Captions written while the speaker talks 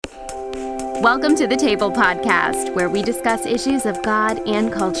Welcome to the Table Podcast, where we discuss issues of God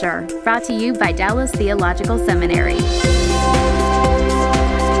and culture, brought to you by Dallas Theological Seminary.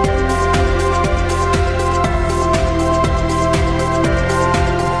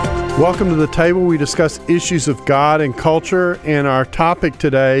 Welcome to the table. We discuss issues of God and culture, and our topic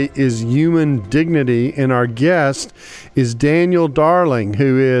today is human dignity, and our guest is Daniel Darling,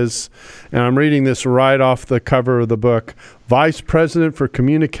 who is, and I'm reading this right off the cover of the book, Vice President for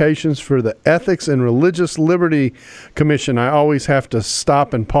Communications for the Ethics and Religious Liberty Commission. I always have to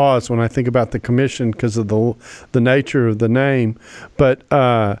stop and pause when I think about the commission because of the nature of the name. But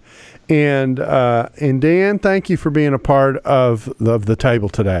and Dan, thank you for being a part of the table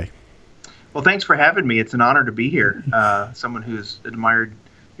today. Well, thanks for having me. It's an honor to be here. Someone who's admired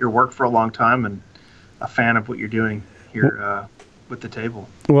your work for a long time and a fan of what you're doing here with the table.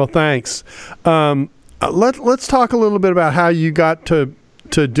 Well, thanks. Let's talk a little bit about how you got to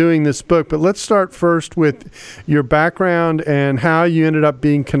doing this book, but let's start first with your background and how you ended up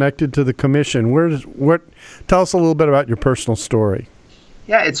being connected to the commission. Tell us a little bit about your personal story.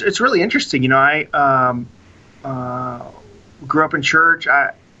 Yeah, it's really interesting. You know, I grew up in church.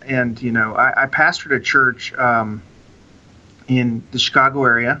 I pastored a church in the Chicago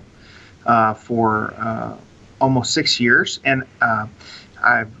area for almost 6 years, and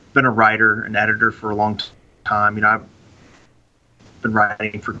I've been a writer and editor for a long time. You know, I've been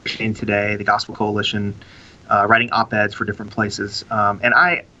writing for Christianity Today, the Gospel Coalition, writing op-eds for different places. And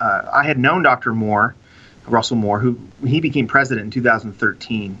I had known Dr. Moore, Russell Moore, he became president in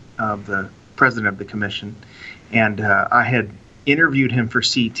 2013, the president of the commission, and I had interviewed him for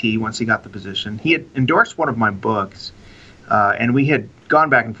CT once he got the position. He had endorsed one of my books, and we had gone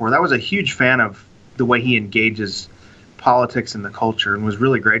back and forth. I was a huge fan of the way he engages politics and the culture, and was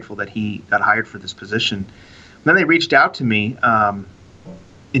really grateful that he got hired for this position. And then they reached out to me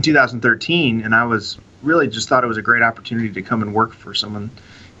in 2013, and I was really just thought it was a great opportunity to come and work for someone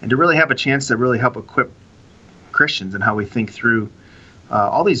and to really have a chance to really help equip Christians and how we think through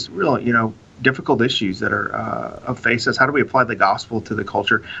all these real, difficult issues that are face us. How do we apply the gospel to the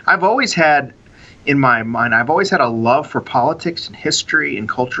culture? I've always had in my mind, a love for politics and history and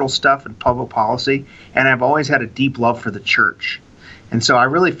cultural stuff and public policy, and I've always had a deep love for the church. And so I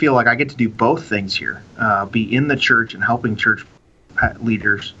really feel like I get to do both things here, be in the church and helping church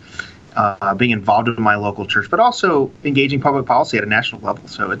leaders, being involved in my local church, but also engaging public policy at a national level.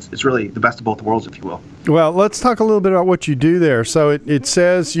 So it's really the best of both worlds, if you will. Well, let's talk a little bit about what you do there. So it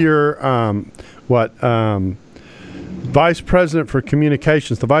says you're Vice President for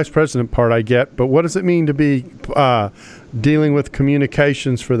Communications. The Vice President part I get, but what does it mean to be dealing with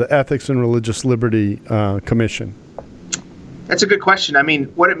communications for the Ethics and Religious Liberty Commission? That's a good question. I mean,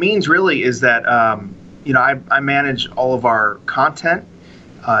 what it means really is that, I manage all of our content.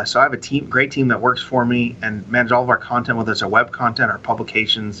 So I have a great team that works for me and manage all of our content, whether it's our web content, our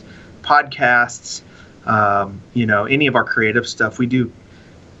publications, podcasts, any of our creative stuff. We do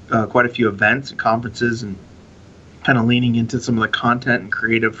quite a few events and conferences and kind of leaning into some of the content and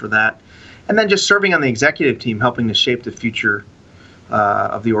creative for that. And then just serving on the executive team, helping to shape the future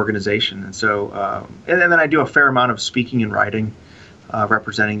of the organization. And so, and then I do a fair amount of speaking and writing,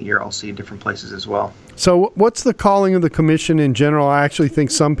 representing the ERLC in different places as well. So what's the calling of the commission in general? I actually think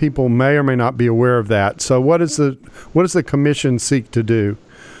some people may or may not be aware of that. So what does the commission seek to do?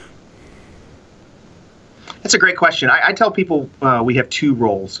 That's a great question. I tell people we have two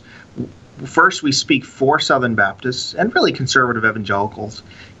roles. First, we speak for Southern Baptists and really conservative evangelicals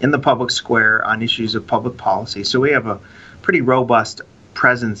in the public square on issues of public policy. So we have a pretty robust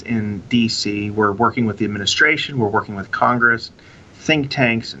presence in D.C. We're working with the administration, we're working with Congress, think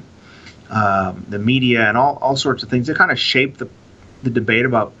tanks, and the media, and all sorts of things that kind of shape the debate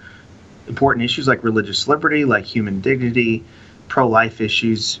about important issues like religious liberty, like human dignity, pro-life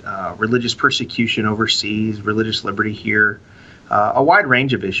issues, religious persecution overseas, religious liberty here, a wide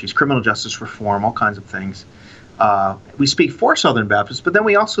range of issues, criminal justice reform, all kinds of things. We speak for Southern Baptists, but then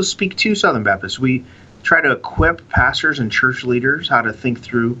we also speak to Southern Baptists. We try to equip pastors and church leaders how to think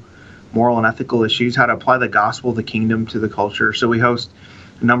through moral and ethical issues, how to apply the gospel, the kingdom to the culture. So we host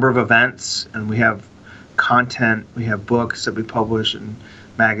a number of events, and we have content, we have books that we publish and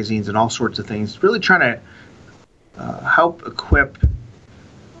magazines and all sorts of things, really trying to help equip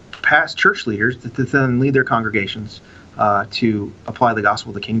past church leaders to then lead their congregations to apply the gospel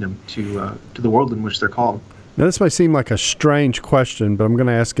of the kingdom to the world in which they're called. Now, this might seem like a strange question, but I'm going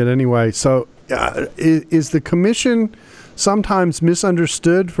to ask it anyway. So is the commission sometimes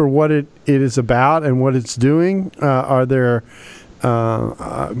misunderstood for what it is about and what it's doing? Are there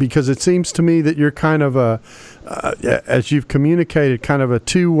because it seems to me that you're kind of as you've communicated, kind of a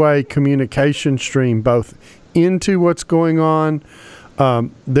two-way communication stream, both into what's going on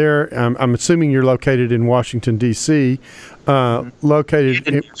there. I'm assuming you're located in Washington, D.C., located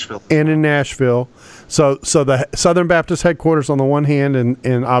in Nashville. And in Nashville. So the Southern Baptist headquarters on the one hand,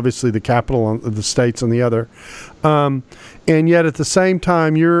 and obviously the capital of the states on the other. And yet at the same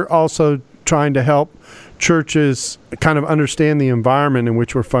time, you're also trying to help churches kind of understand the environment in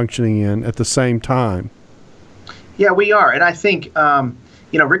which we're functioning in at the same time. Yeah, we are. And I think,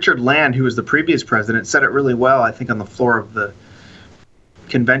 Richard Land, who was the previous president, said it really well, I think, on the floor of the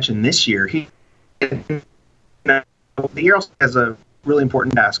convention this year. He also has a really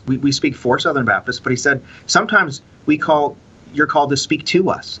important task. We speak for Southern Baptists, but he said sometimes you're called to speak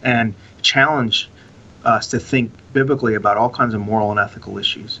to us and challenge us to think biblically about all kinds of moral and ethical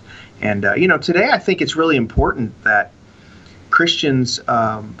issues. And, today I think it's really important that Christians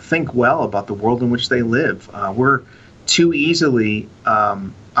think well about the world in which they live. We're too easily,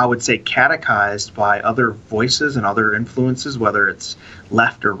 I would say, catechized by other voices and other influences, whether it's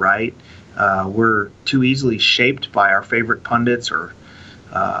left or right. We're too easily shaped by our favorite pundits or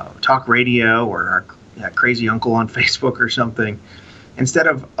talk radio or our crazy uncle on Facebook or something, instead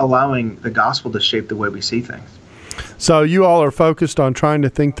of allowing the gospel to shape the way we see things. So you all are focused on trying to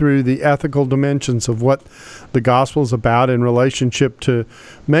think through the ethical dimensions of what the gospel is about in relationship to,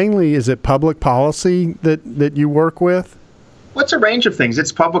 mainly, is it public policy that you work with? Well, it's a range of things.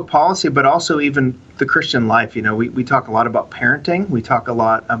 It's public policy, but also even the Christian life. We talk a lot about parenting. We talk a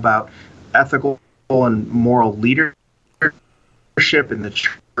lot about ethical and moral leadership in the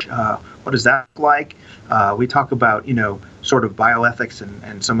church. What does that look like? We talk about, sort of bioethics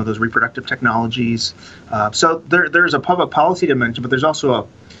and some of those reproductive technologies. So there's a public policy dimension, but there's also a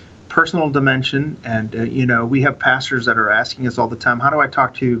personal dimension. And, we have pastors that are asking us all the time, how do I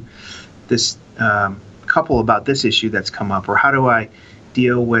talk to this couple about this issue that's come up? Or how do I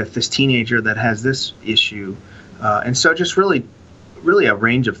deal with this teenager that has this issue? And so just really a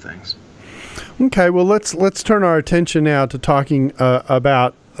range of things. Okay, well, let's turn our attention now to talking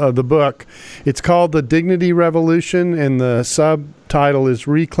about the book. It's called The Dignity Revolution, and the subtitle is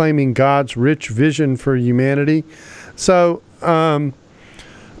Reclaiming God's Rich Vision for Humanity. So,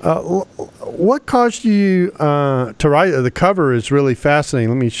 what caused you to write? The cover is really fascinating.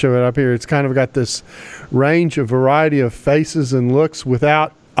 Let me show it up here. It's kind of got this range of variety of faces and looks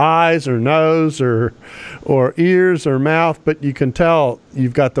without eyes or nose or ears or mouth, but you can tell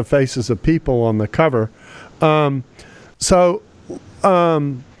you've got the faces of people on the cover. So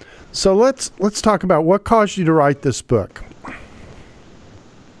let's talk about what caused you to write this book.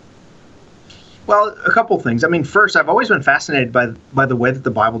 Well, a couple things. I mean, first, I've always been fascinated by the way that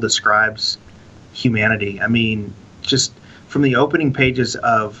the Bible describes humanity. I mean, just from the opening pages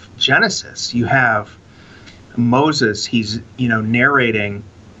of Genesis, you have Moses. He's narrating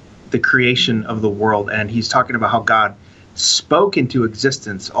the creation of the world, and he's talking about how God spoke into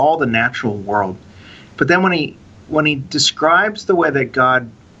existence all the natural world. But then when he describes the way that God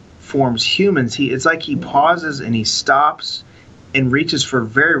forms humans, it's like he pauses and he stops and reaches for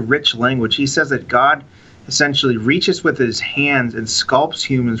very rich language. He says that God essentially reaches with his hands and sculpts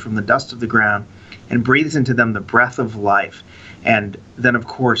humans from the dust of the ground and breathes into them the breath of life. And then, of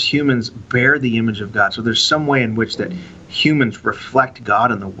course, humans bear the image of God. So there's some way in which that humans reflect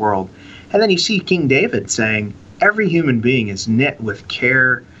God in the world. And then you see King David saying, every human being is knit with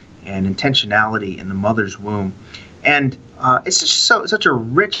care and intentionality in the mother's womb. And it's just such a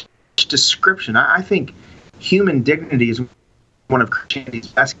rich description. I think human dignity is one of Christianity's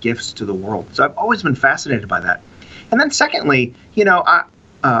best gifts to the world. So I've always been fascinated by that. And then secondly,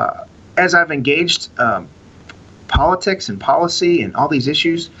 as I've engaged politics and policy and all these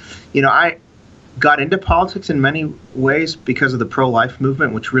issues, I got into politics in many ways because of the pro-life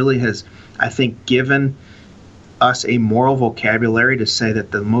movement, which really has, I think, given us a moral vocabulary to say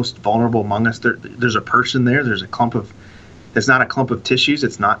that the most vulnerable among us, there's a person there, there's it's not a clump of tissues,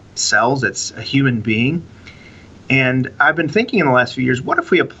 it's not cells, it's a human being. And I've been thinking in the last few years, what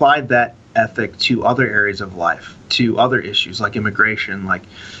if we applied that ethic to other areas of life, to other issues like immigration, like,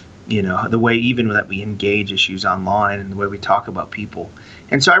 the way even that we engage issues online and the way we talk about people.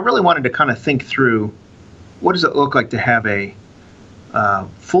 And so I really wanted to kind of think through, what does it look like to have a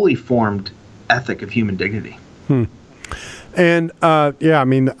fully formed ethic of human dignity? And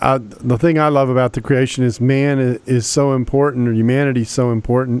the thing I love about the creation is man is so important, or humanity is so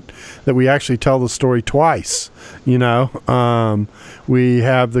important, that we actually tell the story twice. We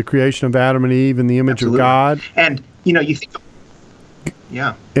have the creation of Adam and Eve in the image of God, and you think,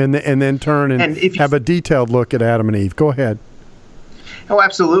 yeah, and then turn and have a detailed look at Adam and Eve. Go ahead. Oh,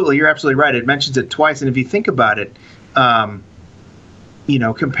 absolutely. You're absolutely right. It mentions it twice. And if you think about it, compared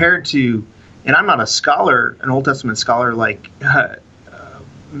to, and I'm not a scholar, an Old Testament scholar like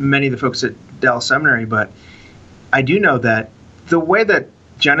many of the folks at Dallas Seminary, but I do know that the way that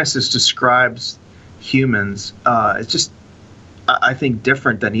Genesis describes humans is just, I think,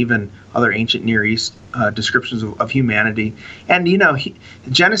 different than even other ancient Near East descriptions of humanity. And,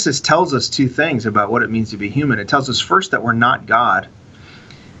 Genesis tells us two things about what it means to be human. It tells us first that we're not God,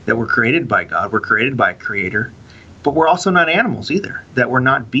 that we're created by God, we're created by a creator, but we're also not animals either, that we're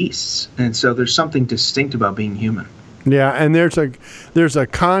not beasts. And so there's something distinct about being human. Yeah, and there's a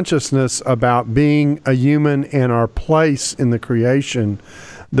consciousness about being a human and our place in the creation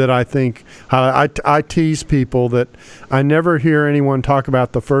that I think, I tease people that I never hear anyone talk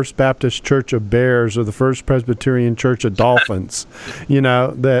about the First Baptist Church of Bears or the First Presbyterian Church of Dolphins.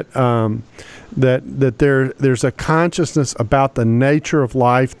 That there's a consciousness about the nature of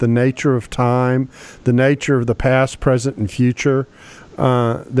life, the nature of time, the nature of the past, present, and future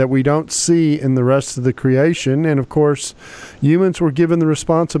that we don't see in the rest of the creation. And of course, humans were given the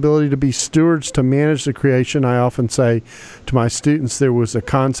responsibility to be stewards to manage the creation. I often say to my students, there was a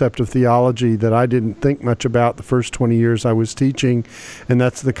concept of theology that I didn't think much about the first 20 years I was teaching, and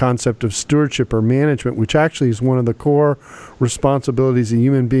that's the concept of stewardship or management, which actually is one of the core responsibilities a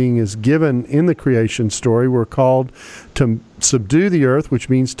human being is given in the creation story. We're called to subdue the earth, which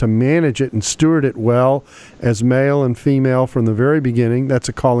means to manage it and steward it well as male and female from the very beginning. That's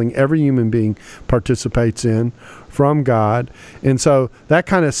a calling every human being participates in from God. And so that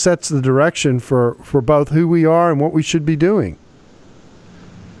kind of sets the direction for both who we are and what we should be doing.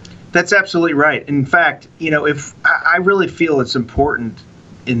 That's absolutely right. In fact, if I really feel it's important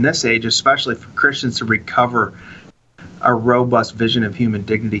in this age, especially for Christians, to recover a robust vision of human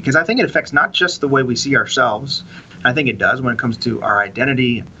dignity, because I think it affects not just the way we see ourselves. I think it does when it comes to our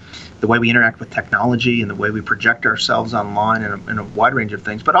identity, the way we interact with technology, and the way we project ourselves online in a wide range of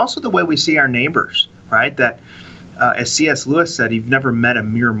things, but also the way we see our neighbors, right? That, as C.S. Lewis said, you've never met a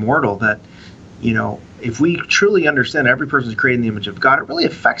mere mortal. That, if we truly understand every person is created in the image of God, it really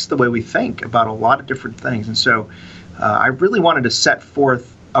affects the way we think about a lot of different things. And so I really wanted to set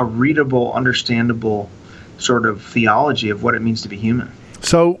forth a readable, understandable sort of theology of what it means to be human.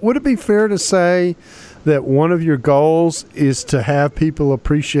 So would it be fair to say that one of your goals is to have people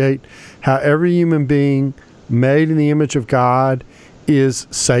appreciate how every human being made in the image of God is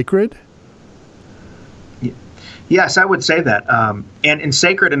sacred? Yes, I would say that. And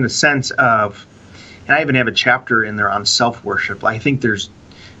sacred in the sense of, and I even have a chapter in there on self-worship. I think there's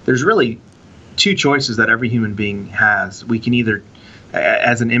really two choices that every human being has. We can either,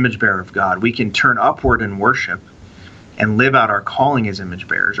 as an image bearer of God, we can turn upward in worship and live out our calling as image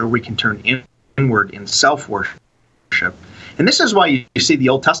bearers, or we can turn inward in self-worship. And this is why you see the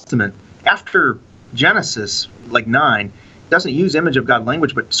Old Testament, after Genesis, like 9, doesn't use image of God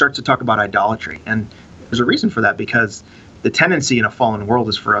language, but starts to talk about idolatry. And there's a reason for that, because the tendency in a fallen world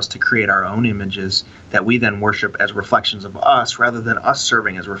is for us to create our own images that we then worship as reflections of us, rather than us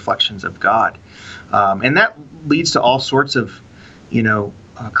serving as reflections of God. And that leads to all sorts of,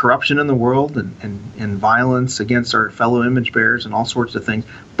 corruption in the world and violence against our fellow image bearers and all sorts of things.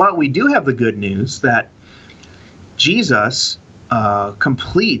 But we do have the good news that Jesus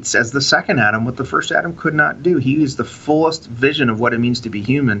completes as the second Adam what the first Adam could not do. He is the fullest vision of what it means to be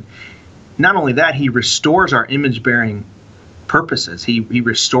human. Not only that, he restores our image-bearing purposes. He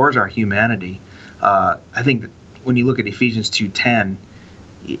restores our humanity. I think that when you look at Ephesians 2:10,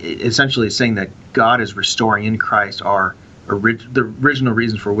 essentially it's saying that God is restoring in Christ the original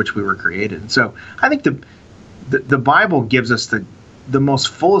reason for which we were created. And so I think the Bible gives us the most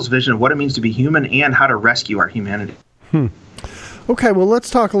fullest vision of what it means to be human and how to rescue our humanity. Okay, well, let's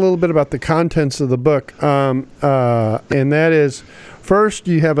talk a little bit about the contents of the book. And that is, first,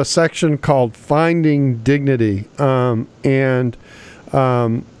 you have a section called Finding Dignity. And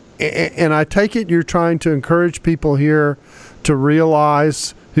I take it you're trying to encourage people here to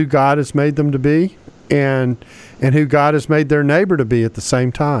realize who God has made them to be and who God has made their neighbor to be at the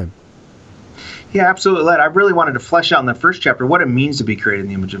same time. Yeah, absolutely. I really wanted to flesh out in the first chapter what it means to be created in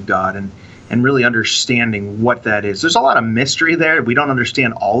the image of God and really understanding what that is. There's a lot of mystery there. We don't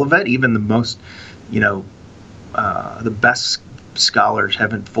understand all of it. Even the most, the best scholars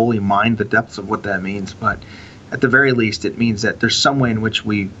haven't fully mined the depths of what that means. But at the very least, it means that there's some way in which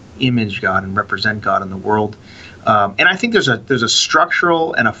we image God and represent God in the world. And I think there's a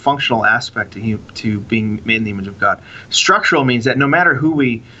structural and a functional aspect to being made in the image of God. Structural means that no matter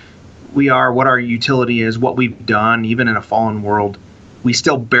who we are, what our utility is, what we've done, even in a fallen world, we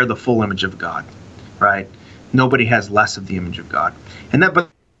still bear the full image of God, right? nobody has less of the image of God. But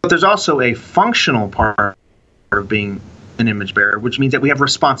there's also a functional part of being an image bearer, which means that we have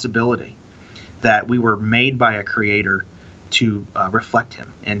responsibility, that we were made by a creator to reflect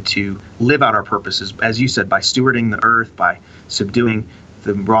him and to live out our purposes, as you said, by stewarding the earth, by subduing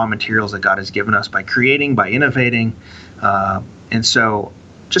the raw materials that God has given us, by creating, by innovating. And so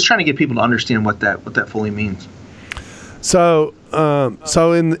just trying to get people to understand what that fully means. So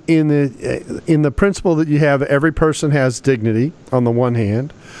in the principle that you have, every person has dignity on the one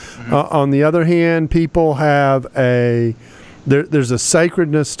hand. Mm-hmm. On the other hand, people have there's a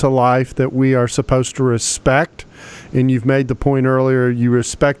sacredness to life that we are supposed to respect. And you've made the point earlier, you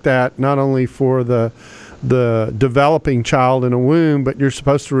respect that not only for the developing child in a womb, but you're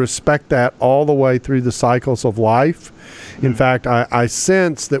supposed to respect that all the way through the cycles of life. In fact, I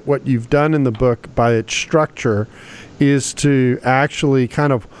sense that what you've done in the book by its structure is to actually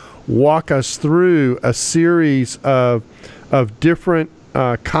kind of walk us through a series of different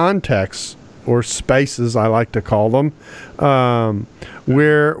contexts or spaces, I like to call them,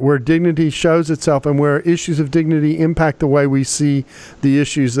 where dignity shows itself and where issues of dignity impact the way we see the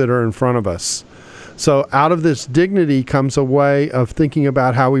issues that are in front of us. So out of this dignity comes a way of thinking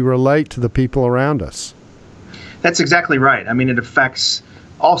about how we relate to the people around us. That's exactly right. I mean, it affects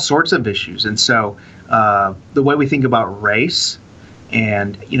all sorts of issues. And so the way we think about race,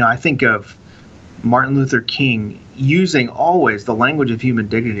 and, I think of Martin Luther King using always the language of human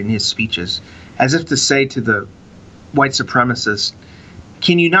dignity in his speeches, as if to say to the white supremacists,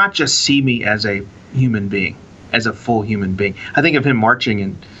 can you not just see me as a human being, as a full human being? I think of him marching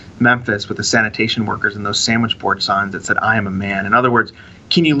in Memphis with the sanitation workers and those sandwich board signs that said, I am a man. In other words,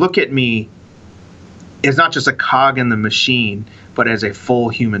 can you look at me as not just a cog in the machine, but as a full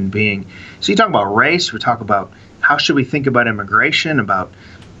human being? So you talk about race, we talk about how should we think about immigration, about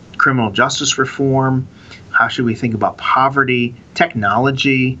criminal justice reform, how should we think about poverty,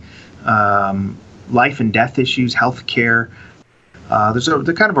 technology, life and death issues, healthcare. There's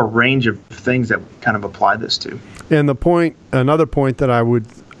kind of a range of things that we kind of apply this to. And another point that I would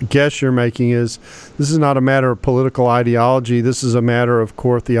guess you're making is this is not a matter of political ideology. This is a matter of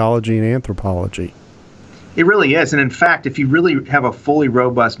core theology and anthropology. It really is. And in fact, if you really have a fully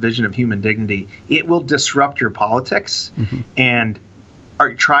robust vision of human dignity, it will disrupt your politics and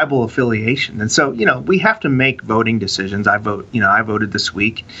our tribal affiliation. And so, we have to make voting decisions. I voted this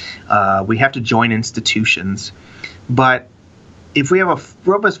week. We have to join institutions. But if we have a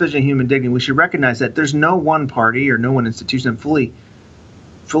robust vision of human dignity, we should recognize that there's no one party or no one institution that fully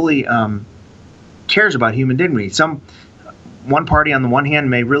cares about human dignity. One party on the one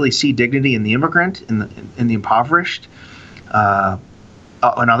hand may really see dignity in the immigrant, in the impoverished.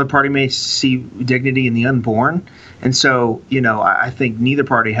 Another party may see dignity in the unborn. And so, I think neither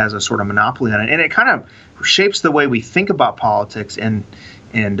party has a sort of monopoly on it. And it kind of shapes the way we think about politics and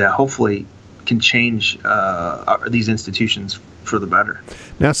hopefully can change these institutions for the better.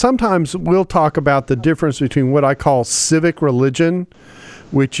 Now, sometimes we'll talk about the difference between what I call civic religion,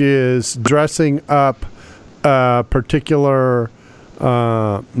 which is dressing up a particular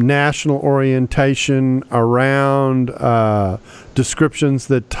national orientation around descriptions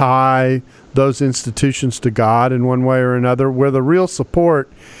that tie those institutions to God in one way or another, where the real support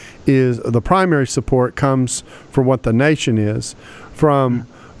the primary support comes from what the nation is, from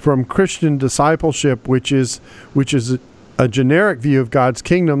Christian discipleship, which is a generic view of God's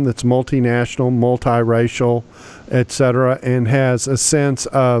kingdom that's multinational, multiracial, etc., and has a sense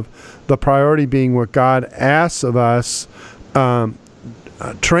of the priority being what God asks of us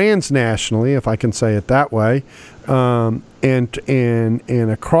transnationally, if I can say it that way, and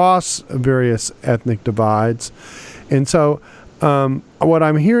across various ethnic divides. And so what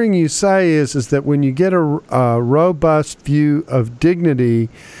I'm hearing you say is that when you get a robust view of dignity,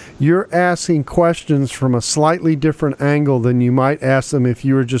 you're asking questions from a slightly different angle than you might ask them if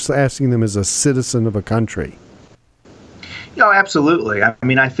you were just asking them as a citizen of a country. Absolutely. I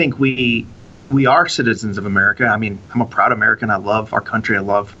mean, I think we are citizens of America. I mean, I'm a proud American. I love our country. I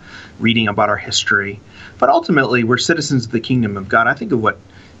love reading about our history. But ultimately, we're citizens of the kingdom of God. I think of what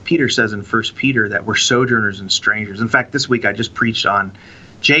Peter says in 1 Peter, that we're sojourners and strangers. In fact, this week I just preached on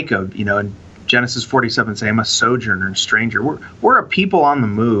Jacob, in Genesis 47, saying, I'm a sojourner and stranger. We're a people on the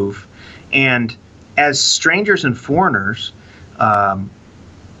move. And as strangers and foreigners,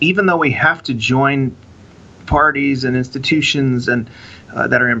 even though we have to join parties and institutions and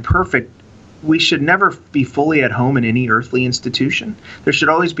that are imperfect, we should never be fully at home in any earthly institution. There should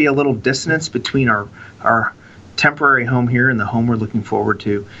always be a little dissonance between our temporary home here and the home we're looking forward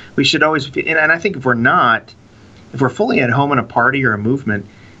to. We should always be, and I think if we're fully at home in a party or a movement,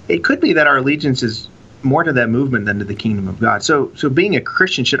 it could be that our allegiance is more to that movement than to the kingdom of God. So being a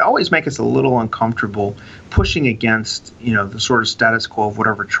Christian should always make us a little uncomfortable, pushing against, the sort of status quo of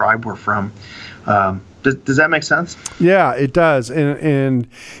whatever tribe we're from. Does that make sense? Yeah, it does. And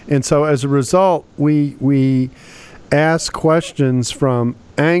so as a result, we ask questions from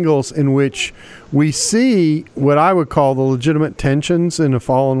angles in which we see what I would call the legitimate tensions in a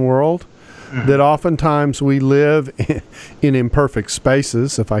fallen world. Mm-hmm. That oftentimes we live in imperfect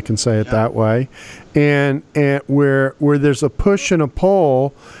spaces, if I can say it that way, and where there's a push and a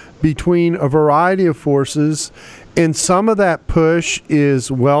pull between a variety of forces, and some of that push is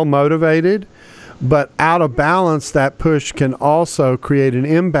well motivated, but out of balance, that push can also create an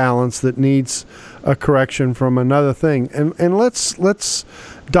imbalance that needs a correction from another thing. And let's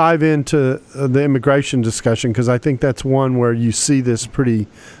dive into the immigration discussion, because I think that's one where you see this pretty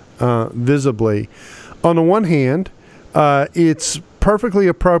visibly. On the one hand, it's perfectly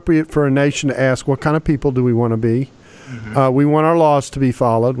appropriate for a nation to ask, what kind of people do we want to be? Mm-hmm. We want our laws to be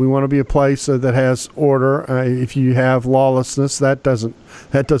followed. We want to be a place that has order. If you have lawlessness, that doesn't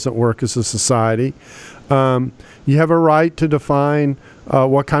work as a society. You have a right to define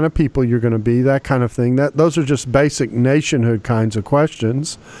what kind of people you're going to be, that kind of thing. Those are just basic nationhood kinds of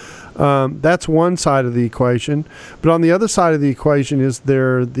questions. That's one side of the equation. But on the other side of the equation is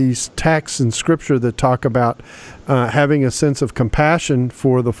there are these texts in Scripture that talk about having a sense of compassion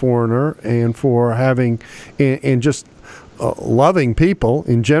for the foreigner and for having and just loving people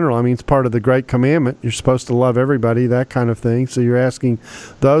in general. I mean, it's part of the Great Commandment. You're supposed to love everybody, that kind of thing. So you're asking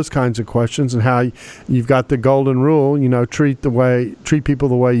those kinds of questions, and how you've got the golden rule, treat people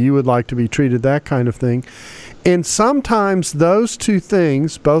the way you would like to be treated, that kind of thing. And sometimes those two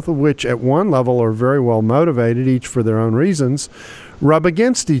things, both of which at one level are very well motivated, each for their own reasons, rub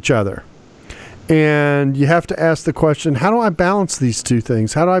against each other. And you have to ask the question, how do I balance these two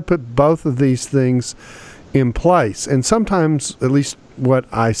things? How do I put both of these things in place? And sometimes, at least what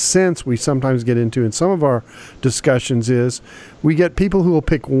I sense we sometimes get into in some of our discussions, is we get people who will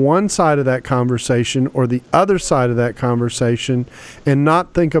pick one side of that conversation or the other side of that conversation and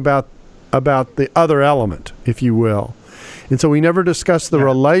not think about the other element, if you will. And so we never discuss the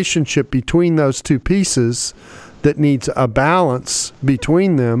relationship between those two pieces that needs a balance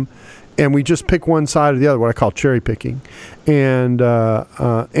between them, and we just pick one side or the other, what I call cherry picking. And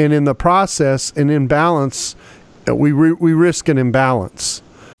in the process, an imbalance, we risk an imbalance.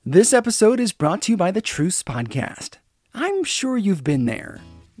 This episode is brought to you by the Truce Podcast. I'm sure you've been there.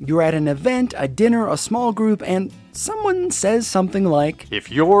 You're at an event, a dinner, a small group, and someone says something like,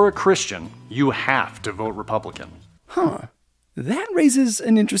 "If you're a Christian, you have to vote Republican." Huh. That raises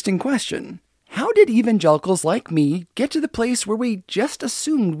an interesting question. How did evangelicals like me get to the place where we just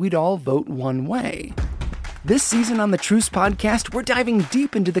assumed we'd all vote one way? This season on the Truce Podcast, we're diving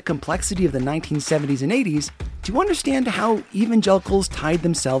deep into the complexity of the 1970s and 80s to understand how evangelicals tied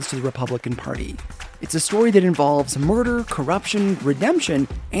themselves to the Republican Party. It's a story that involves murder, corruption, redemption,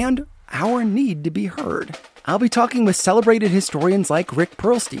 and our need to be heard. I'll be talking with celebrated historians like Rick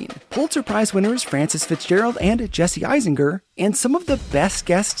Perlstein, Pulitzer Prize winners Francis Fitzgerald and Jesse Eisinger, and some of the best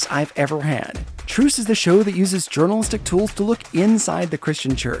guests I've ever had. Truce is the show that uses journalistic tools to look inside the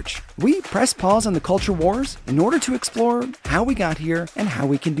Christian church. We press pause on the culture wars in order to explore how we got here and how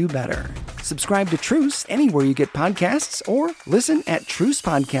we can do better. Subscribe to Truce anywhere you get podcasts or listen at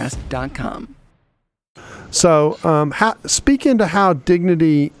trucepodcast.com. So speak into how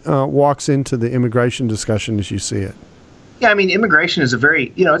dignity walks into the immigration discussion as you see it. Yeah, I mean, immigration is a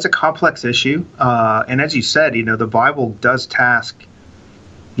very, it's a complex issue. And as you said, the Bible does task,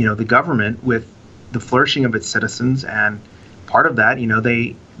 the government with the flourishing of its citizens. And part of that,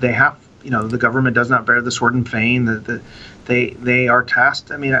 they have, the government does not bear the sword in vain. They are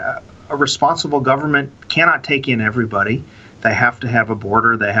tasked. I mean, a responsible government cannot take in everybody. They have to have a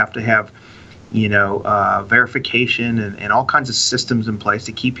border. They have to have verification and all kinds of systems in place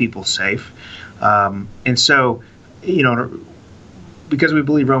to keep people safe. And so, because we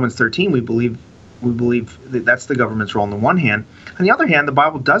believe Romans 13, we believe that that's the government's role on the one hand. On the other hand, the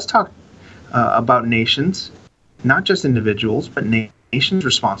Bible does talk about nations, not just individuals, but nations'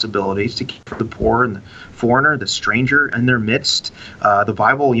 responsibilities to care for the poor and the foreigner, the stranger in their midst. The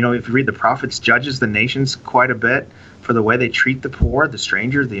Bible, if you read the prophets, judges the nations quite a bit for the way they treat the poor, the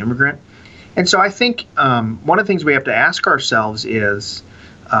stranger, the immigrant. And so I think one of the things we have to ask ourselves is,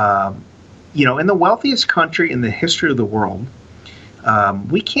 in the wealthiest country in the history of the world,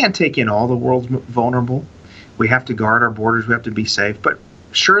 we can't take in all the world's vulnerable. We have to guard our borders. We have to be safe. But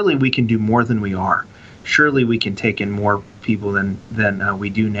surely we can do more than we are. Surely we can take in more people than we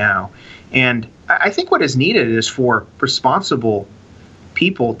do now. And I think what is needed is for responsible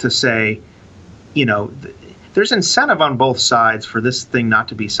people to say, there's incentive on both sides for this thing not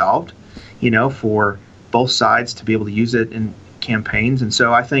to be solved, for both sides to be able to use it in campaigns. And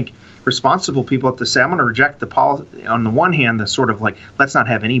so I think responsible people have to say, I'm going to reject the policy. On the one hand, the sort of like, let's not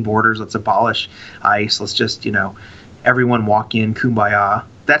have any borders, let's abolish ICE, let's just, everyone walk in, kumbaya.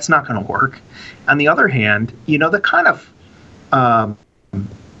 That's not going to work. On the other hand, the kind of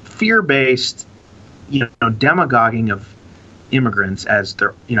fear-based, demagoguing of immigrants as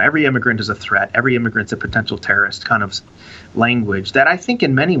they're, every immigrant is a threat, every immigrant's a potential terrorist kind of language that I think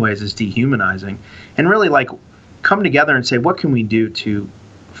in many ways is dehumanizing, and really like come together and say, what can we do to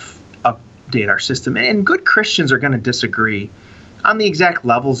update our system? And good Christians are going to disagree on the exact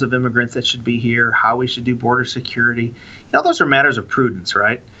levels of immigrants that should be here, how we should do border security. Those are matters of prudence,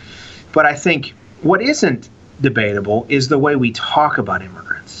 right? But I think what isn't debatable is the way we talk about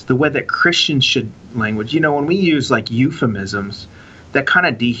immigrants, the way that Christians should language. When we use like euphemisms that kind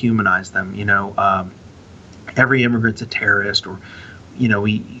of dehumanize them, every immigrant's a terrorist, or,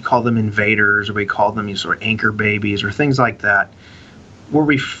 we call them invaders, or we call them sort of anchor babies or things like that, where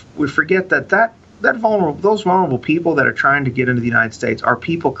we forget that those vulnerable people that are trying to get into the United States are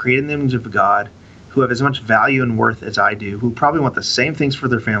people created in the image of God, who have as much value and worth as I do, who probably want the same things for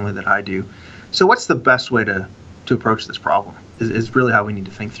their family that I do. So what's the best way to approach this problem is really how we need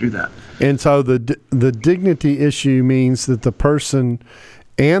to think through that. And so the dignity issue means that the person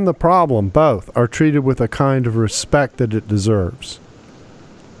and the problem both are treated with a kind of respect that it deserves.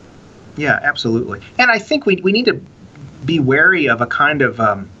 Yeah, absolutely. And I think we need to be wary of a kind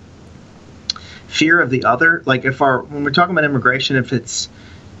of fear of the other. Like when we're talking about immigration, if it's,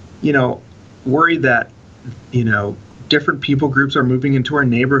 worried that, different people groups are moving into our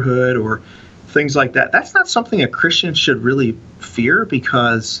neighborhood or things like that, that's not something a Christian should really fear,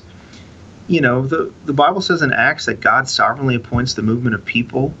 because, the Bible says in Acts that God sovereignly appoints the movement of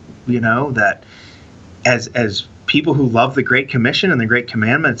people, that as people who love the Great Commission and the Great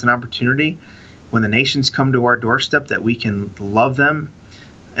Commandment, it's an opportunity when the nations come to our doorstep that we can love them,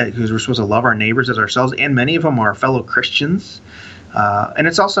 because we're supposed to love our neighbors as ourselves, and many of them are fellow Christians. And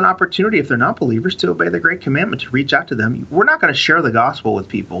it's also an opportunity, if they're not believers, to obey the Great Commandment, to reach out to them. We're not going to share the gospel with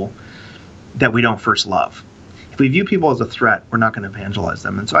people that we don't first love. If we view people as a threat, we're not going to evangelize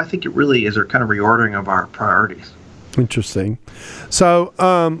them. And so I think it really is a kind of reordering of our priorities. Interesting. So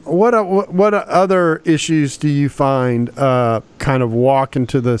what other issues do you find kind of walk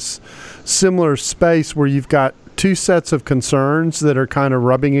into this similar space where you've got two sets of concerns that are kind of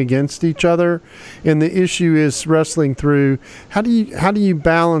rubbing against each other, and the issue is wrestling through how do you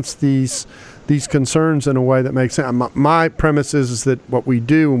balance these concerns in a way that makes sense? My premise is that what we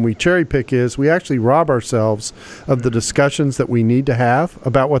do when we cherry pick is we actually rob ourselves of the discussions that we need to have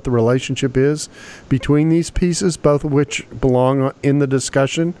about what the relationship is between these pieces, both of which belong in the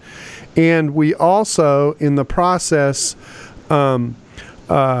discussion, and we also in the process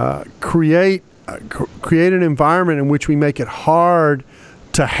create an environment in which we make it hard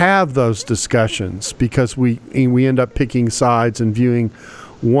to have those discussions, because we end up picking sides and viewing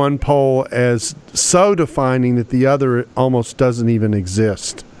one pole as so defining that the other almost doesn't even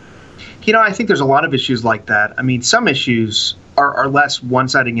exist. I think there's a lot of issues like that. I mean, some issues are less one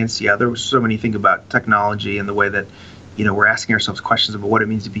side against the other. So when you think about technology and the way that, we're asking ourselves questions about what it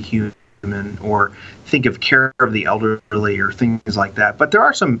means to be human, or think of care of the elderly or things like that. But there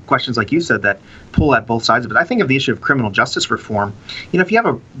are some questions, like you said, that pull at both sides of it. I think of the issue of criminal justice reform. If you have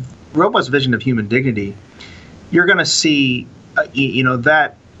a robust vision of human dignity, you're going to see,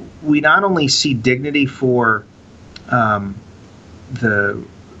 that we not only see dignity for the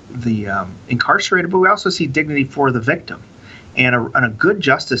incarcerated, but we also see dignity for the victim. And a good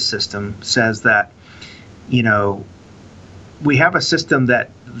justice system says that, we have a system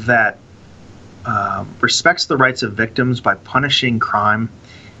that respects the rights of victims by punishing crime.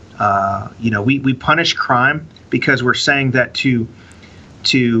 We punish crime because we're saying that to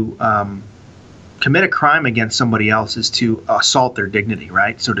commit a crime against somebody else is to assault their dignity,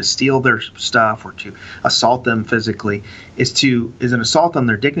 right? So to steal their stuff or to assault them physically is an assault on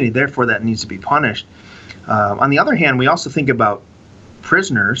their dignity. Therefore, that needs to be punished. On the other hand, we also think about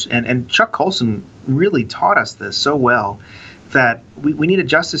prisoners, and Chuck Colson really taught us this so well, that we need a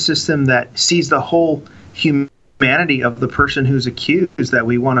justice system that sees the whole humanity of the person who's accused, that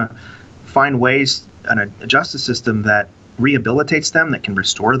we want to find ways in a justice system that rehabilitates them, that can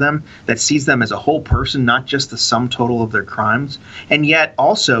restore them, that sees them as a whole person, not just the sum total of their crimes, and yet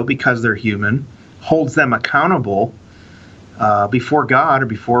also, because they're human, holds them accountable before God or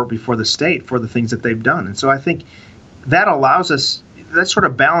before the state for the things that they've done. And so I think that sort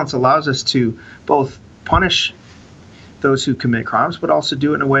of balance allows us to both punish those who commit crimes, but also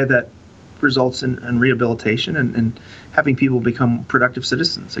do it in a way that results in rehabilitation and having people become productive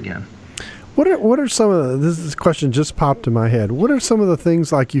citizens again. What are some of this question just popped in my head. What are some of the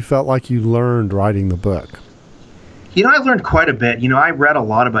things like you felt like you learned writing the book? I learned quite a bit. I read a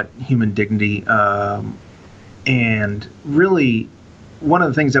lot about human dignity, and really one of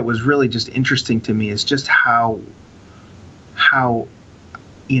the things that was really just interesting to me is just how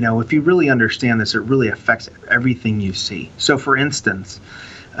if you really understand this, it really affects everything you see. So for instance,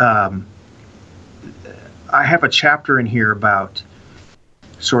 I have a chapter in here about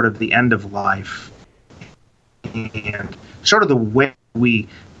sort of the end of life and sort of the way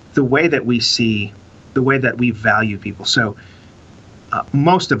that we see, the way that we value people. So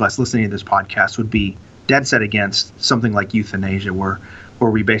most of us listening to this podcast would be dead set against something like euthanasia, where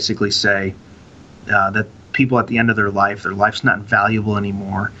we basically say that people at the end of their life's not valuable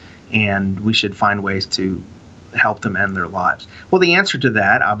anymore, and we should find ways to help them end their lives. Well, the answer to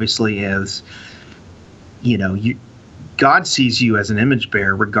that obviously is, God sees you as an image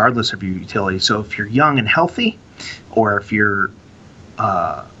bearer regardless of your utility. So if you're young and healthy, or if you're,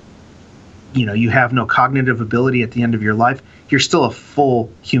 you have no cognitive ability at the end of your life, you're still a full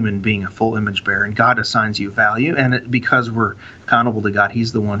human being, a full image bearer, and God assigns you value. And because we're accountable to God,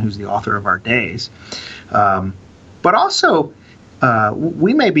 He's the one who's the author of our days. But also,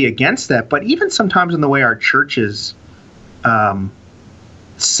 we may be against that, but even sometimes in the way our churches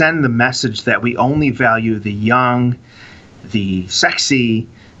send the message that we only value the young, the sexy,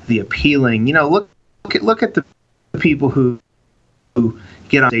 the appealing. Look at the people who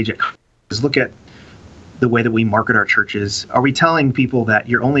get on stage at conferences. Look at the way that we market our churches. Are we telling people that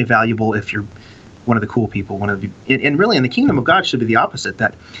you're only valuable if you're one of the cool people? And really, in the kingdom of God, should be the opposite.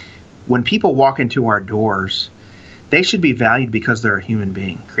 That when people walk into our doors, they should be valued because they're a human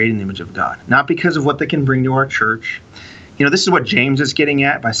being, created in the image of God, not because of what they can bring to our church. This is what James is getting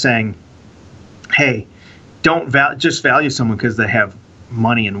at by saying, hey, don't just value someone because they have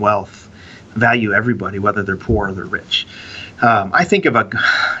money and wealth. Value everybody, whether they're poor or they're rich. I think of a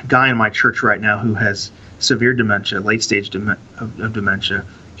guy in my church right now who has severe dementia, late stage of dementia.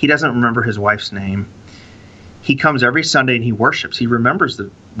 He doesn't remember his wife's name. He comes every Sunday and he worships. He remembers the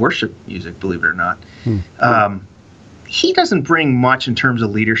worship music, believe it or not. He doesn't bring much in terms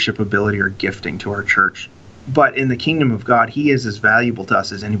of leadership ability or gifting to our church. But in the kingdom of God, he is as valuable to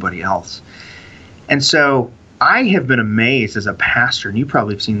us as anybody else. And so I have been amazed as a pastor, and you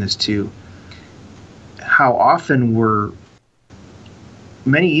probably have seen this too, how often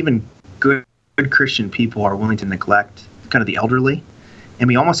many even good Christian people are willing to neglect kind of the elderly. And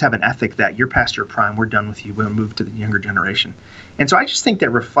we almost have an ethic that you're past your prime, we're done with you, we'll move to the younger generation. And so I just think that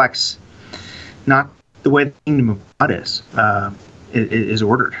reflects not the way the kingdom of God is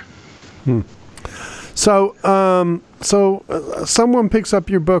ordered. So someone picks up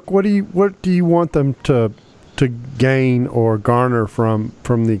your book. What do you want them to gain or garner from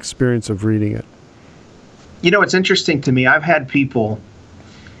the experience of reading it? It's interesting to me. I've had people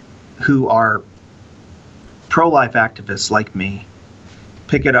who are pro-life activists like me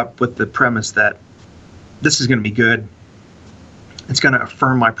pick it up with the premise that this is going to be good. It's going to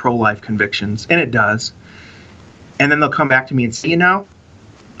affirm my pro-life convictions, and it does. And then they'll come back to me and say,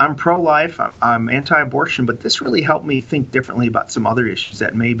 I'm pro-life, I'm anti-abortion, but this really helped me think differently about some other issues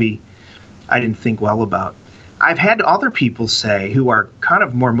that maybe I didn't think well about. I've had other people say, who are kind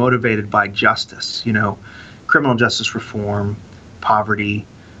of more motivated by justice, criminal justice reform, poverty,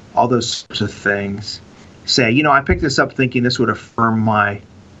 all those sorts of things, say, I picked this up thinking this would affirm my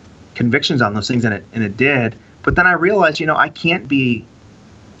convictions on those things, and it did. But then I realized, I can't be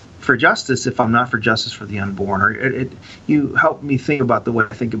for justice if I'm not for justice for the unborn. Or you help me think about the way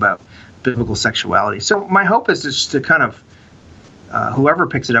I think about biblical sexuality. So my hope is just to kind of, whoever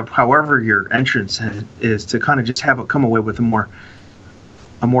picks it up, however your entrance is, to kind of just come away with a more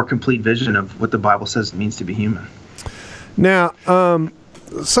complete vision of what the Bible says it means to be human. Now,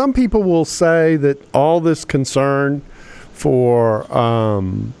 some people will say that all this concern for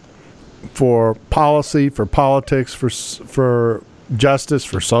policy, for politics, for justice,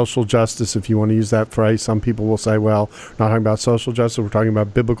 for social justice, if you want to use that phrase, some people will say, well, we're not talking about social justice, we're talking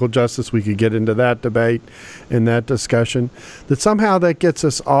about biblical justice. We could get into that debate and that discussion, that somehow that gets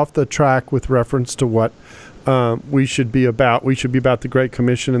us off the track with reference to what we should be about. We should be about the Great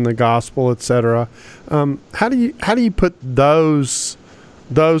Commission and the gospel, etc. How do you put those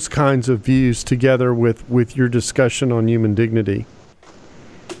kinds of views together with your discussion on human dignity?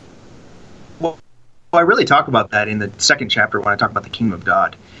 Well, I really talk about that in the second chapter when I talk about the kingdom of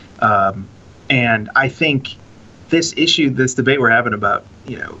God. And I think this debate we're having about,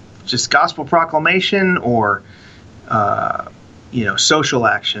 just gospel proclamation or, social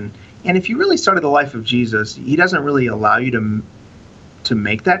action, And if you really study the life of Jesus, he doesn't really allow you to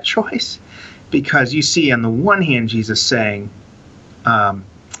make that choice, because you see on the one hand Jesus saying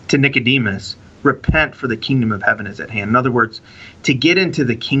to Nicodemus, repent, for the kingdom of heaven is at hand. In other words, to get into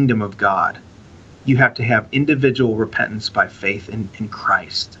the kingdom of God, you have to have individual repentance by faith in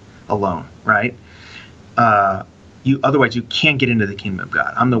Christ alone, right? Otherwise you can't get into the kingdom of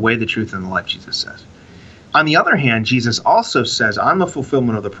God. I'm the way, the truth, and the life, Jesus says. On the other hand, Jesus also says, I'm the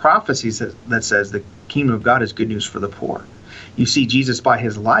fulfillment of the prophecies that says the kingdom of God is good news for the poor. You see Jesus by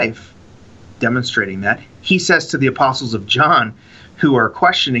his life demonstrating that. He says to the apostles of John, who are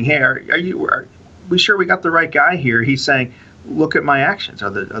questioning, hey, are we sure we got the right guy here? He's saying, look at my actions.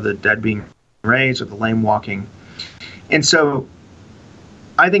 Are the dead being raised? Are the lame walking? And so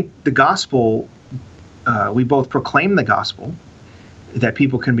I think the gospel, we both proclaim the gospel, that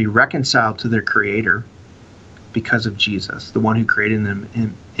people can be reconciled to their Creator because of Jesus, the one who created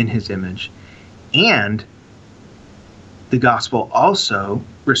them in his image. And the gospel also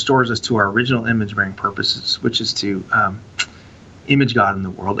restores us to our original image-bearing purposes, which is to image God in the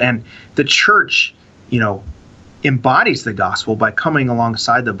world. And the church, embodies the gospel by coming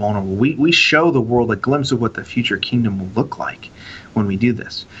alongside the vulnerable. We show the world a glimpse of what the future kingdom will look like when we do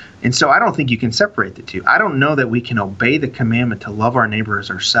this. And so I don't think you can separate the two. I don't know that we can obey the commandment to love our neighbor as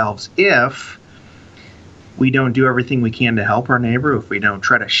ourselves if we don't do everything we can to help our neighbor, if we don't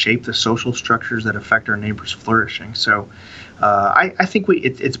try to shape the social structures that affect our neighbor's flourishing. So I think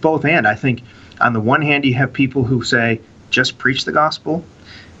it's both and. I think on the one hand, you have people who say, just preach the gospel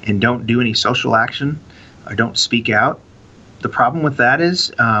and don't do any social action or don't speak out. The problem with that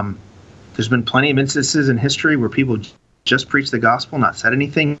is there's been plenty of instances in history where people just preach the gospel, not said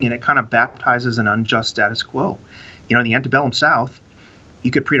anything, and it kind of baptizes an unjust status quo. In the antebellum South, you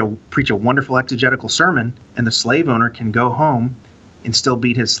could preach a wonderful exegetical sermon, and the slave owner can go home and still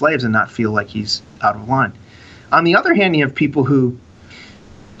beat his slaves and not feel like he's out of line. On the other hand, you have people who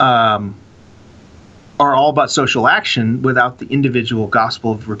are all about social action without the individual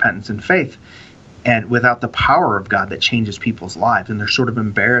gospel of repentance and faith, and without the power of God that changes people's lives. And they're sort of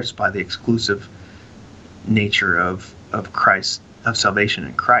embarrassed by the exclusive nature of Christ, of salvation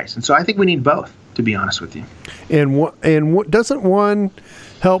in Christ. And so I think we need both, to be honest with you. And doesn't one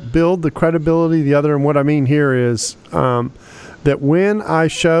help build the credibility of the other? And what I mean here is that when I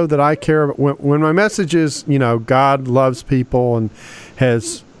show that I care, when my message is, God loves people and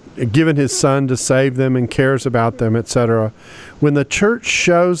has given his son to save them and cares about them, etc., when the church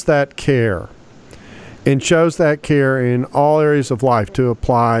shows that care and shows that care in all areas of life, to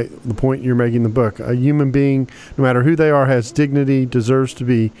apply the point you're making in the book, a human being, no matter who they are, has dignity, deserves to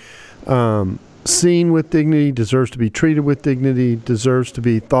be seen with dignity, deserves to be treated with dignity, deserves to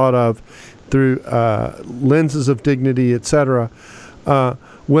be thought of through lenses of dignity, etc.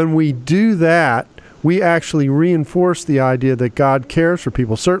 When we do that, we actually reinforce the idea that God cares for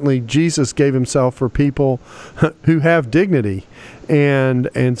people. Certainly, Jesus gave himself for people who have dignity.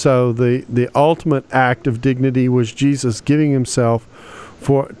 And so the ultimate act of dignity was Jesus giving himself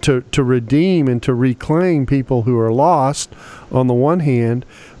to redeem and to reclaim people who are lost on the one hand.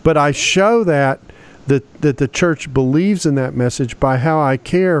 But I show that the church believes in that message by how I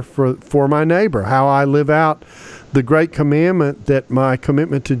care for my neighbor, how I live out the great commandment that my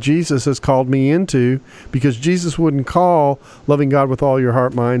commitment to Jesus has called me into, because Jesus wouldn't call loving God with all your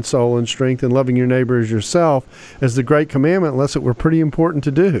heart, mind, soul, and strength and loving your neighbor as yourself as the great commandment unless it were pretty important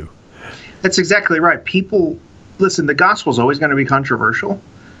to do. That's exactly right. People, listen, the gospel is always going to be controversial,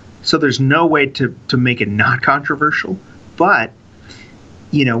 so there's no way to make it not controversial. But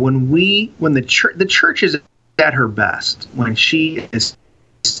when the church is at her best, when she is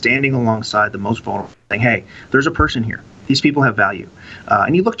standing alongside the most vulnerable, saying, hey, there's a person here. These people have value.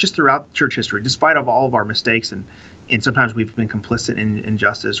 And you look just throughout church history, despite of all of our mistakes, and sometimes we've been complicit in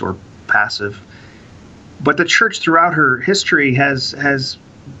injustice or passive, but the church throughout her history has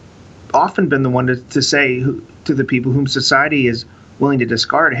often been the one to say to the people whom society is willing to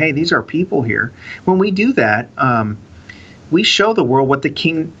discard, hey, these are people here. When we do that, we show the world what the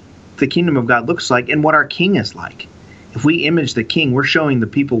kingdom of God looks like and what our king is like. If we image the king, we're showing the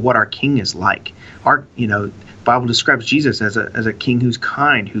people what our king is like. The Bible describes Jesus as a king who's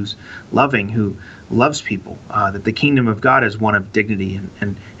kind, who's loving, who loves people. That the kingdom of God is one of dignity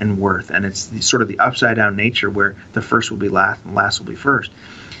and worth, and it's sort of the upside down nature where the first will be last and last will be first.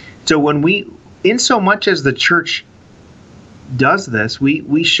 So when in so much as the church does this,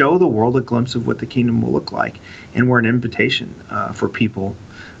 we show the world a glimpse of what the kingdom will look like, and we're an invitation for people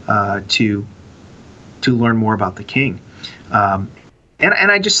to learn more about the King. And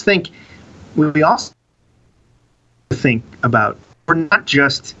I just think we also think about, we're not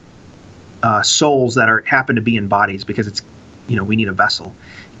just souls that happen to be in bodies because it's, we need a vessel.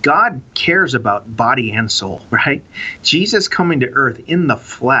 God cares about body and soul, right? Jesus coming to earth in the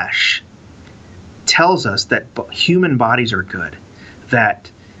flesh tells us that human bodies are good, that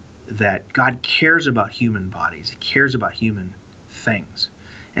God cares about human bodies. He cares about human things.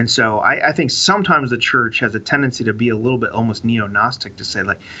 And so I think sometimes the church has a tendency to be a little bit almost neo-Gnostic, to say,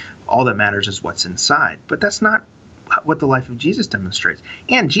 like, all that matters is what's inside. But that's not what the life of Jesus demonstrates.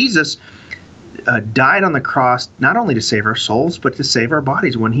 And Jesus died on the cross not only to save our souls, but to save our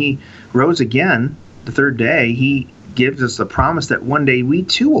bodies. When he rose again the third day, he gives us the promise that one day we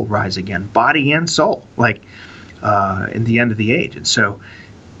too will rise again, body and soul, like in the end of the age. And so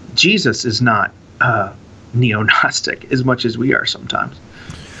Jesus is not neo-Gnostic as much as we are sometimes.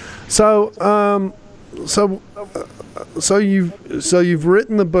 So you've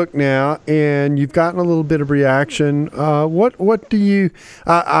written the book now, and you've gotten a little bit of reaction. What do you?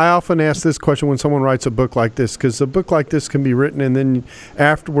 I often ask this question when someone writes a book like this, because a book like this can be written, and then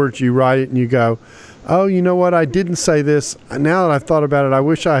afterwards you write it and you go, "Oh, you know what? I didn't say this. Now that I've thought about it, I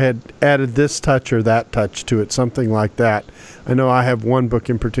wish I had added this touch or that touch to it." Something like that. I know I have one book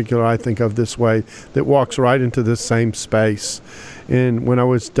in particular I think of this way that walks right into this same space. And when I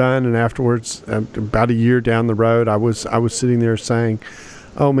was done, and afterwards, about a year down the road, I was sitting there saying,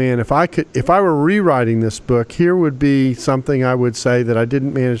 "Oh man, if I were rewriting this book, here would be something I would say that I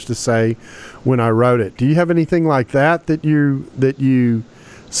didn't manage to say when I wrote it." Do you have anything like that you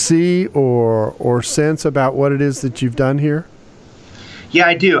see or sense about what it is that you've done here? Yeah,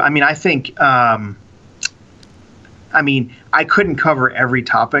 I do. I mean, I think, I couldn't cover every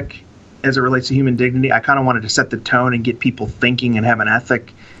topic as it relates to human dignity. I kind of wanted to set the tone and get people thinking and have an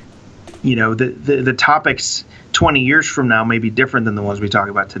ethic. The topics 20 years from now may be different than the ones we talk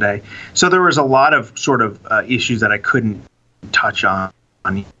about today. So there was a lot of sort of issues that I couldn't touch on.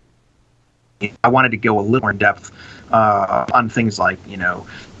 I wanted to go a little more in depth on things like,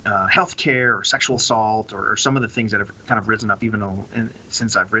 healthcare or sexual assault or some of the things that have kind of risen up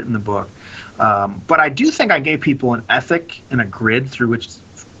since I've written the book. But I do think I gave people an ethic and a grid through which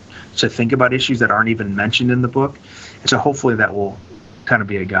to think about issues that aren't even mentioned in the book. And so hopefully that will kind of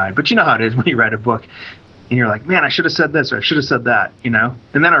be a guide. But you know how it is when you write a book and you're like, man, I should have said this or I should have said that, And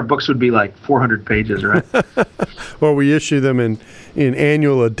then our books would be like 400 pages, right? Or we issue them in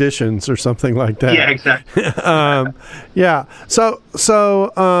annual editions or something like that. Yeah, exactly. Yeah. So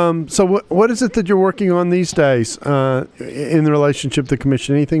what is it that you're working on these days in the relationship to the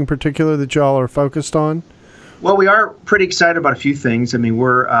commission? Anything in particular that y'all are focused on? Well, we are pretty excited about a few things. I mean,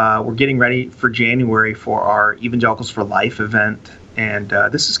 we're getting ready for January for our Evangelicals for Life event. And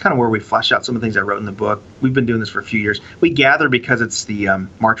this is kind of where we flesh out some of the things I wrote in the book. We've been doing this for a few years. We gather because it's the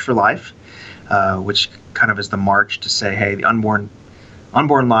March for Life, which kind of is the march to say, hey, the unborn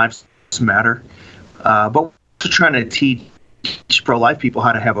lives matter. But we're also trying to teach pro-life people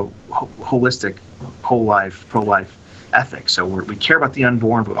how to have a holistic, whole life, pro-life ethic. So we care about the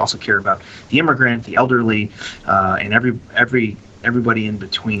unborn, but we also care about the immigrant, the elderly, and everybody in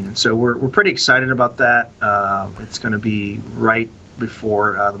between. And so we're pretty excited about that. It's going to be right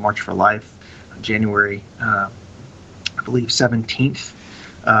before the March for Life, January, I believe 17th.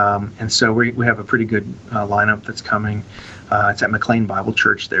 And so we have a pretty good lineup that's coming. It's at McLean Bible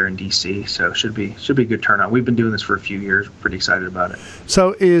Church there in D.C. So it should be a good turnout. We've been doing this for a few years. We're pretty excited about it.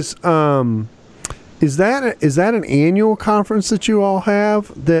 So is that an annual conference that you all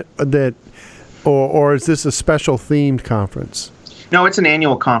have or is this a special themed conference? No, it's an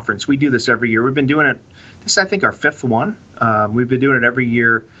annual conference. We do this every year. We've been doing it. This is, I think, our fifth one. We've been doing it every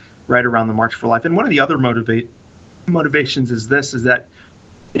year right around the March for Life. And one of the other motivations is that,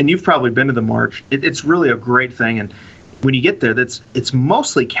 and you've probably been to the March, it's really a great thing. And when you get there, it's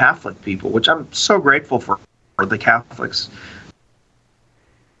mostly Catholic people, which I'm so grateful for the Catholics.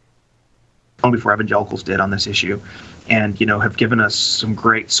 Long before evangelicals did on this issue, and have given us some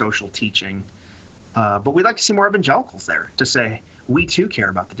great social teaching. But we'd like to see more evangelicals there to say we too care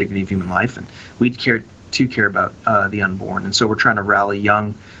about the dignity of human life, and we care about the unborn. And so we're trying to rally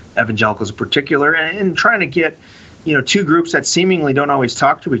young evangelicals in particular, and trying to get two groups that seemingly don't always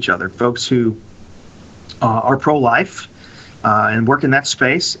talk to each other: folks who are pro-life and work in that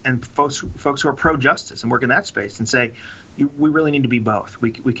space, and folks who are pro-justice and work in that space, and say we really need to be both.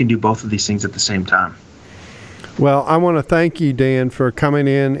 We can do both of these things at the same time. Well, I want to thank you, Dan, for coming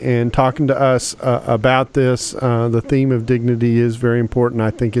in and talking to us about this. The theme of dignity is very important.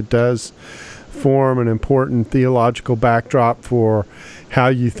 I think it does form an important theological backdrop for how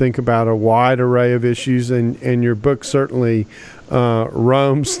you think about a wide array of issues, and your book certainly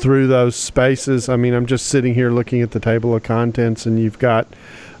roams through those spaces. I mean, I'm just sitting here looking at the table of contents, and you've got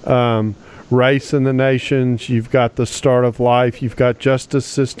race in the nations, you've got the start of life, you've got justice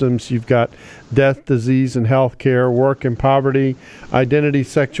systems, you've got death, disease, and health care, work and poverty, identity,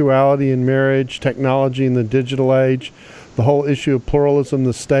 sexuality and marriage, technology in the digital age, the whole issue of pluralism,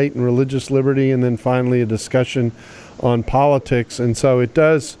 the state, and religious liberty, and then finally a discussion on politics. And so it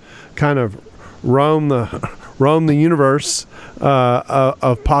does kind of roam the universe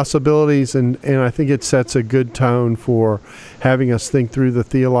of possibilities, and I think it sets a good tone for having us think through the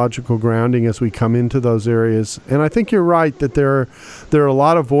theological grounding as we come into those areas. And I think you're right that there are a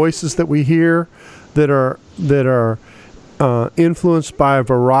lot of voices that we hear that are influenced by a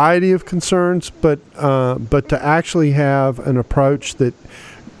variety of concerns, but to actually have an approach that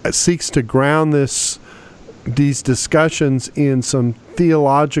seeks to ground these discussions in some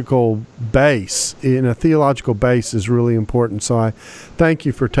theological base, is really important. So I thank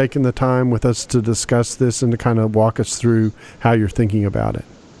you for taking the time with us to discuss this and to kind of walk us through how you're thinking about it.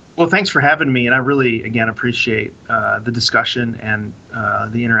 Well, thanks for having me, and I really, again, appreciate the discussion and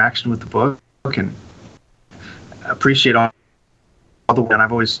the interaction with the book, and appreciate all the work. And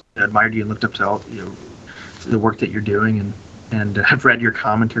I've always admired you and looked up to all the work that you're doing, and I've read your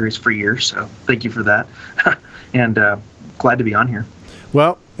commentaries for years, so thank you for that. And glad to be on here.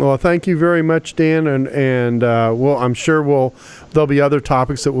 Well, thank you very much, Dan, and I'm sure there'll be other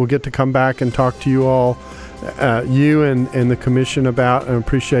topics that we'll get to come back and talk to you all, you and the commission about, and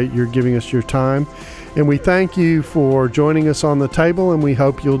appreciate your giving us your time. And we thank you for joining us on the table, and we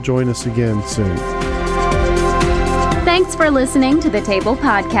hope you'll join us again soon. Thanks for listening to the Table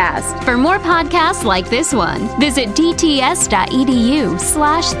Podcast. For more podcasts like this one, visit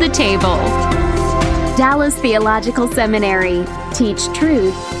dts.edu/the table. Dallas Theological Seminary. Teach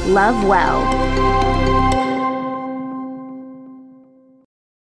truth, love well.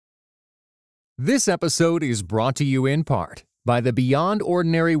 This episode is brought to you in part by the Beyond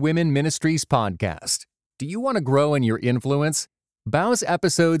Ordinary Women Ministries podcast. Do you want to grow in your influence? BOW's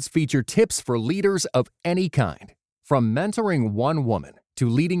episodes feature tips for leaders of any kind, from mentoring one woman to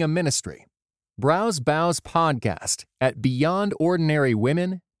leading a ministry. Browse BOW's podcast at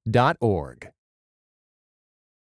beyondordinarywomen.org.